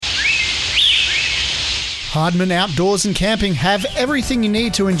Hardman Outdoors and Camping have everything you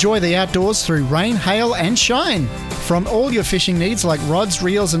need to enjoy the outdoors through rain, hail and shine. From all your fishing needs like rods,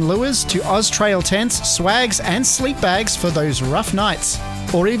 reels and lures to Oztrail tents, swags and sleep bags for those rough nights.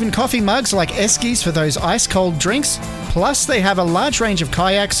 Or even coffee mugs like Eskies for those ice-cold drinks. Plus, they have a large range of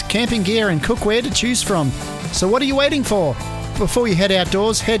kayaks, camping gear and cookware to choose from. So what are you waiting for? Before you head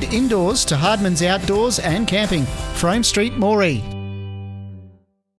outdoors, head indoors to Hardman's Outdoors and Camping, Frome Street, Moree.